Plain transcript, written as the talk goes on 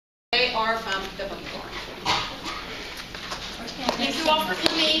are from the Buggy Barn. Thank you all for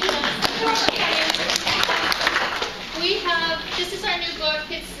coming. This is our new book.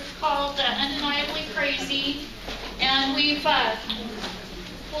 It's called Undeniably Crazy. And we'll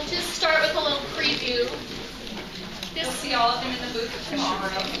just start with a little preview. We'll see all of them in the booth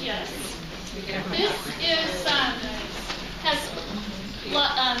tomorrow. Yes. This has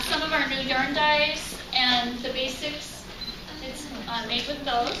some of our new yarn dyes and the basics. It's made with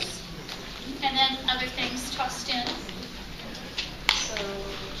those. And then other things tossed in.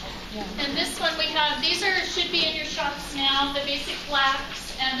 And this one we have, these should be in your shops now, the basic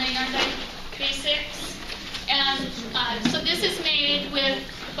blacks and the yarn dye basics. And so this is made with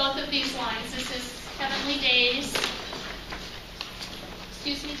both of these lines. This is Heavenly Days.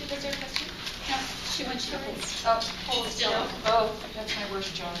 Excuse me, was there a question? No, she went to hold still. Oh, that's my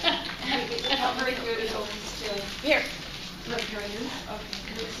worst job. I'm very good at holding still. Here. Right here. Okay.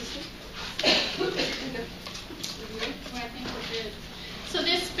 I think we're good. So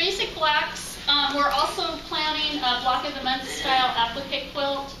this basic blacks, we're also planning a block of the month style applique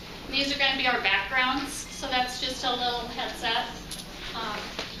quilt. And these are going to be our backgrounds, so that's just a little heads up.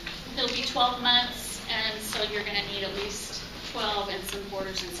 It'll be 12 months, and so you're going to need at least 12 and some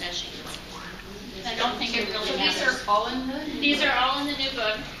borders and sashings. I don't think it really matters. So these are all in the new book? These are all in the new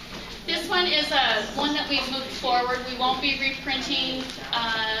book. This one is one that we've moved forward. We won't be reprinting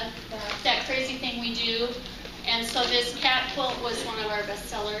that crazy thing we do. And so this cat quilt was one of our best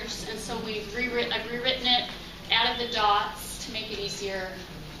sellers. And so I've rewritten it, added the dots to make it easier.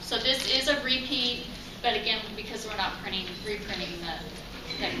 So this is a repeat, but again, because we're not reprinting that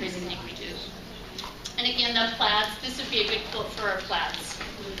crazy thing we do. And again, the plaids, this would be a good quilt for our plaids.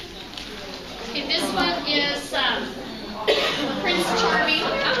 Okay, this one is Prince Charming.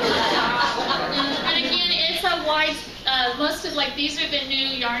 And again, it's a wide, most of these are the new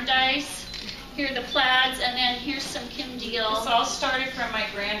yarn dyes. Here are the plaids, and then here's some Kim Deal. This all started from my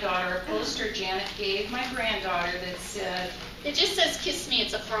granddaughter, a poster Janet gave my granddaughter that said, it just says kiss me,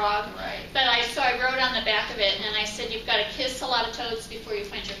 it's a frog. Right. But so I wrote on the back of it, and I said you've got to kiss a lot of toads before you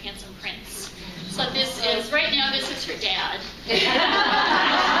find your handsome prince. So this is, right now, this is her dad.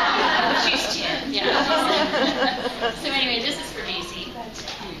 She's 10. Yeah. So anyway, this is for Daisy.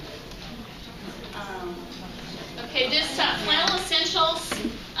 Okay, this Flannel Essentials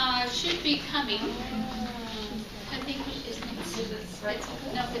should be coming. I think it's right.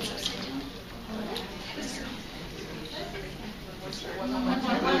 No, it's upside down. One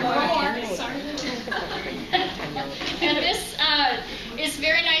more. Sorry. And this is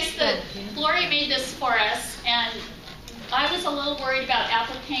very nice. Lori made this for us, and I was a little worried about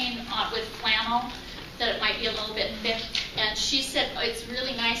appliquing with flannel, that it might be a little bit thick. And she said it's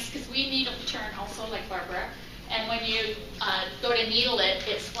really nice because we needle turn also, like Barbara. And when you go to needle it,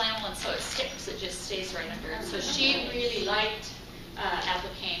 it's flannel, and so it sticks. It just stays right under. And so she really liked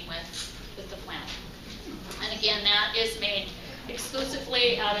appliquing with the flannel. And again, that is made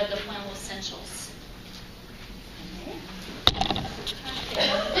exclusively out of the Flannel Essentials. Okay.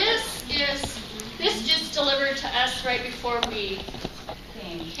 This just delivered to us right before we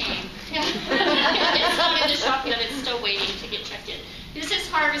came. Yeah. It's not in the shop yet. It's still waiting to get checked in. This is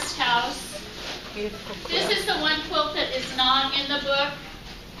Harvest House. This is the one quilt that is not in the book.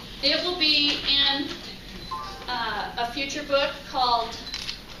 It will be in a future book called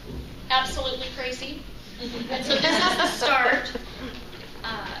Absolutely Crazy. And so this is the start.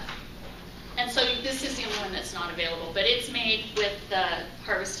 And so this is the only one that's not available, but it's made with the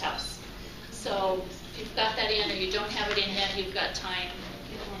Harvest House. So if you've got that in or you don't have it in yet, you've got time.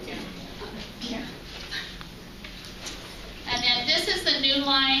 Yeah. And then this is the new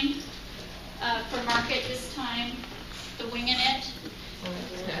line for market this time, the Wingin' It.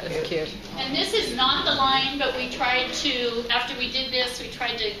 That's cute. And this is not the line, but we tried to, after we did this, we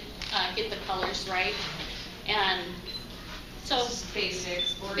tried to get the colors right. And so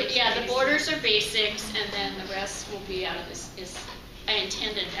basics, borders. Yeah, the borders are basics, and then the rest will be out of this. I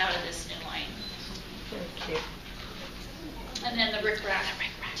intended out of this new line. Very cute. And then the rickrack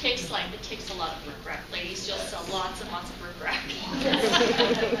takes a lot of rickrack, ladies. You'll sell lots and lots of rickrack.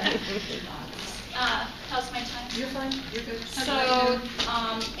 How's my time? You're fine. You're good. So,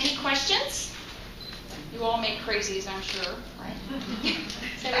 any questions? You all make crazies, I'm sure, right?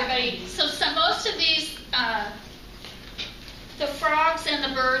 So most of these, the frogs and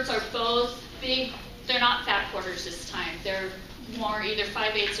the birds are both big. They're not fat quarters this time. They're more either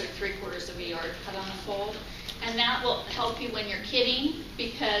 5/8 or 3/4 of a yard cut on a fold, and that will help you when you're kidding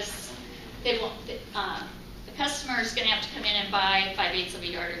because they won't. The customer is going to have to come in and buy 5/8 of a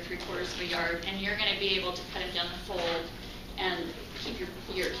yard or 3/4 of a yard, and you're going to be able to cut them down the fold and keep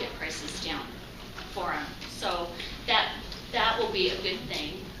your kit prices down for them. So that will be a good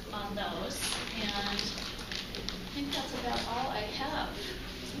thing on those. And I think that's about all I have.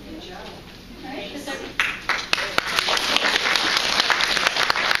 Good job. All right. That's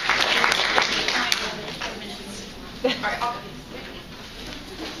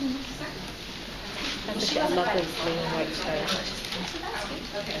a lovely clean white shirt.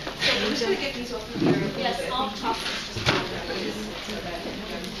 Okay. So I'm just going to get these off of here. Yes, I'll talk.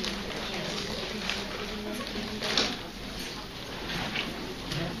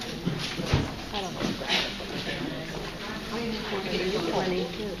 I don't know.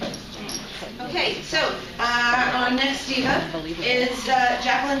 Okay, so our next diva is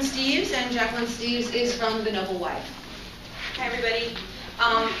Jacqueline Steves, and Jacqueline Steves is from The Noble Wife. Hi, everybody.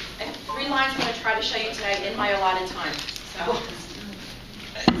 I have 3 lines I'm going to try to show you tonight in my allotted time. So,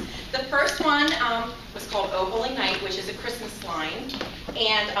 the first one was called Oh Holy Night, which is a Christmas line,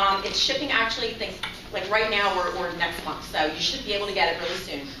 and it's shipping actually like right now or next month, so you should be able to get it really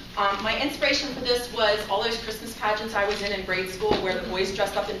soon. My inspiration for this was all those Christmas pageants I was in grade school where the boys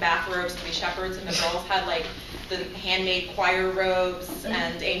dressed up in bathrobes to be shepherds and the girls had like the handmade choir robes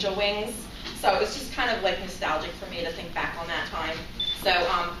and angel wings. So it was just kind of like nostalgic for me to think back on that time. So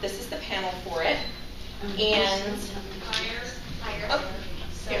this is the panel for it. And oh,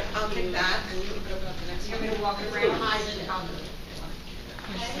 here, I'll take that. You're going to walk around.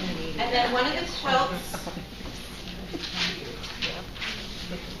 And then one of the quilts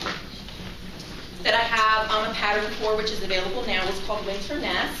that I have a pattern for, which is available now, is called Winter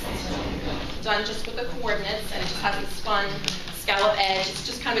Nest. Done just with the coordinates, and it just has this fun scallop edge. It's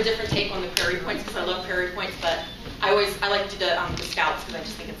just kind of a different take on the prairie points because I love prairie points, but I like to do the scallops because I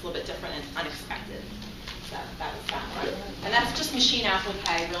just think it's a little bit different and unexpected. So that was that one. And that's just machine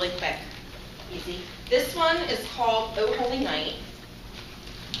applique, really quick, easy. This one is called Oh Holy Night,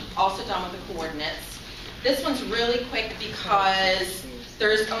 also done with the coordinates. This one's really quick because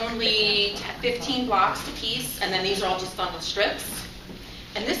there's only 15 blocks a piece, and then these are all just done with strips.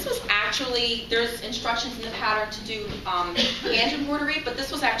 And this was actually, there's instructions in the pattern to do hand embroidery, but this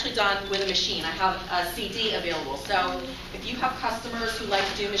was actually done with a machine. I have a CD available. So if you have customers who like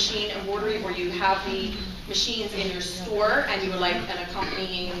to do machine embroidery, or you have the machines in your store and you would like an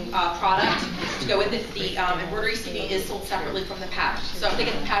accompanying product to go with it, the embroidery CD is sold separately from the pattern. So if they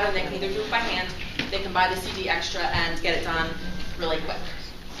get the pattern, they can either do it by hand, they can buy the CD extra and get it done really quick.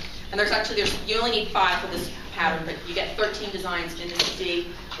 And you only need 5 for this pattern, but you get 13 designs in the CD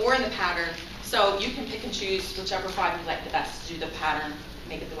or in the pattern, so you can pick and choose whichever 5 you like the best to do the pattern,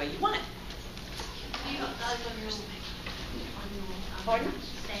 make it the way you want it. Pardon?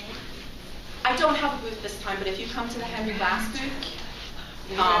 I don't have a booth this time, but if you come to the Henry Glass booth,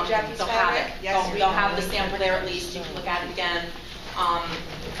 they'll have it. They'll have the sample there at least. You can look at it again. I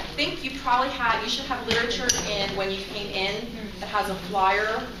think you should have literature in when you came in that has a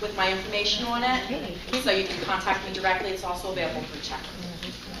flyer with my information on it, so you can contact me directly. It's also available through check.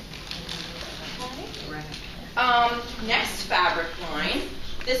 Next fabric line.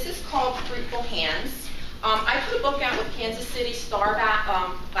 This is called Fruitful Hands. I put a book out with Kansas City Star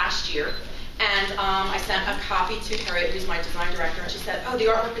last year, and I sent a copy to Harriet, who's my design director, and she said, "Oh, the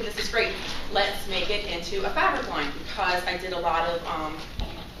artwork in this is great. Let's make it into a fabric line," because I did a lot of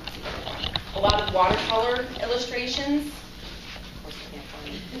watercolor illustrations. Of course, I can't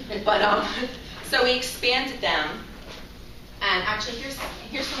find it. But so we expanded them, and actually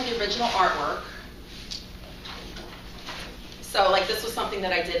here's some of the original artwork. So like this was something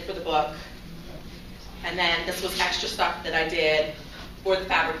that I did for the book, and then this was extra stuff that I did for the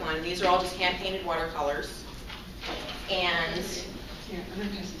fabric line. These are all just hand-painted watercolors. And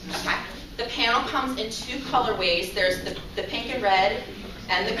the panel comes in 2 colorways. There's the pink and red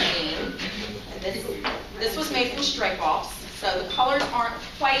and the green. And this was made from strike-offs, so the colors aren't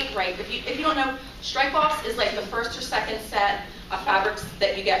quite right. If you don't know, strike-offs is like the first or second set of fabrics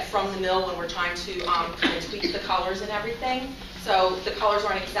that you get from the mill when we're trying to kind of tweak the colors and everything. So the colors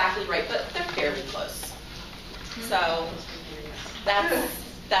aren't exactly right, but they're fairly close. So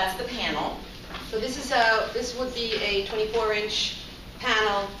that's the panel. So this would be a 24-inch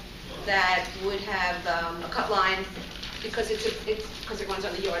panel that would have a cut line because it runs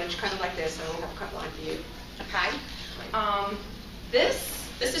on the yardage, kind of like this. So we'll have a cut line for you. Okay. This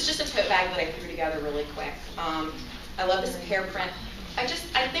is just a tote bag that I threw together really quick. I love this pear print. I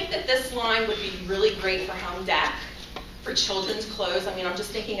think that this line would be really great for home deck, for children's clothes. I mean, I'm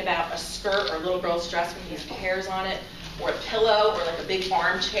just thinking about a skirt or a little girl's dress with these pears on it, or a pillow, or like a big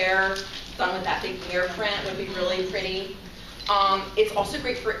armchair done with that big pear print would be really pretty. It's also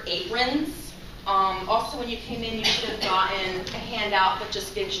great for aprons. Also, when you came in, you should have gotten a handout that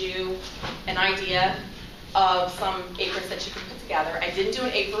just gives you an idea of some aprons that you can put together. I didn't do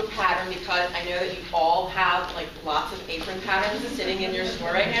an apron pattern because I know that you all have like lots of apron patterns sitting in your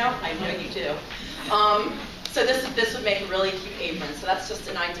store right now. I know you do. So this would make a really cute apron. So that's just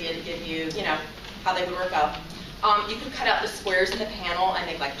an idea to give you, how they would work out. You could cut out the squares in the panel and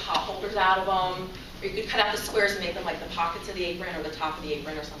make like pot holders out of them. Or you could cut out the squares and make them like the pockets of the apron or the top of the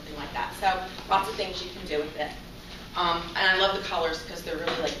apron or something like that. So lots of things you can do with it. And I love the colors because they're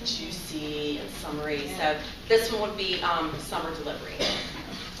really like juicy and summery. So this one would be summer delivery.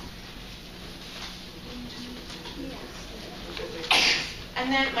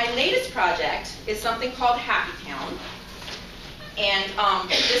 And then my latest project is something called Happy Town. And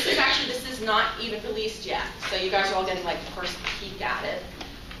this is not even released yet. So you guys are all getting like the first peek at it.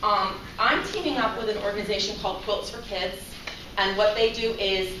 I'm teaming up with an organization called Quilts for Kids. And what they do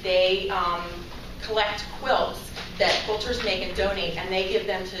is they collect quilts that quilters make and donate, and they give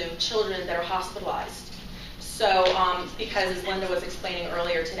them to children that are hospitalized. So, because as Linda was explaining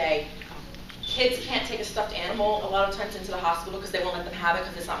earlier today, kids can't take a stuffed animal a lot of times into the hospital because they won't let them have it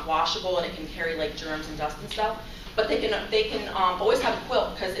because it's not washable and it can carry like germs and dust and stuff. But they can always have a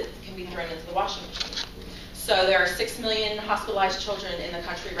quilt because it can be thrown into the washing machine. So there are 6 million hospitalized children in the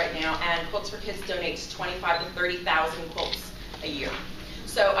country right now, and Quilts for Kids donates 25,000 to 30,000 quilts a year.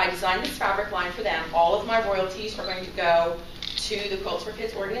 So I designed this fabric line for them. All of my royalties are going to go to the Quilts for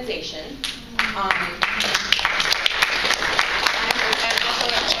Kids organization.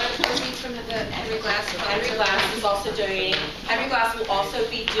 From the Henry Glass. Henry Glass is also donating. Henry Glass will also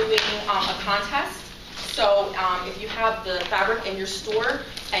be doing a contest. So if you have the fabric in your store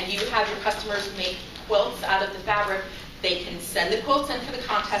and you have your customers make quilts out of the fabric, they can send the quilts in for the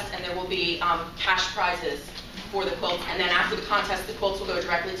contest, and there will be cash prizes for the quilts. And then after the contest, the quilts will go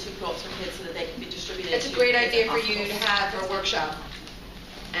directly to Quilts for Kids so that they can be distributed. It's a great idea for you to have a workshop,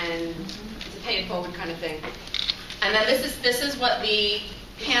 and it's a pay it forward kind of thing. And then this is what the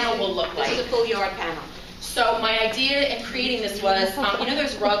panel will look like. This is a full yard panel. So my idea in creating this was,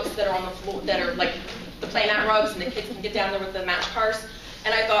 those rugs that are on the floor, that are like the play mat rugs, and the kids can get down there with the match cars.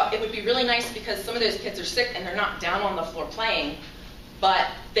 And I thought it would be really nice because some of those kids are sick and they're not down on the floor playing, but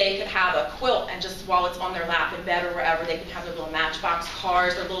they could have a quilt, and just while it's on their lap in bed or wherever, they can have their little Matchbox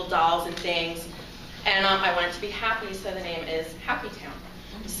cars, their little dolls and things. And I want it to be happy, so the name is Happy Town.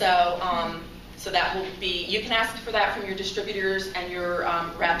 So that will be, you can ask for that from your distributors and your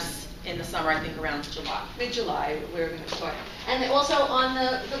reps in the summer, I think around July. Mid-July, we're going to start. And also on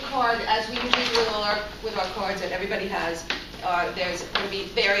the card, as we usually do with our cards that everybody has, there's going to be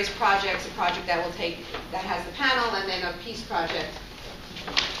various projects, a project that has the panel, and then a piece project.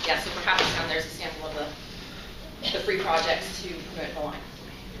 Yeah, so for Happy Town, there's a sample of the free projects to promote the line.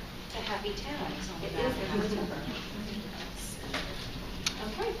 It's a happy town. It's all about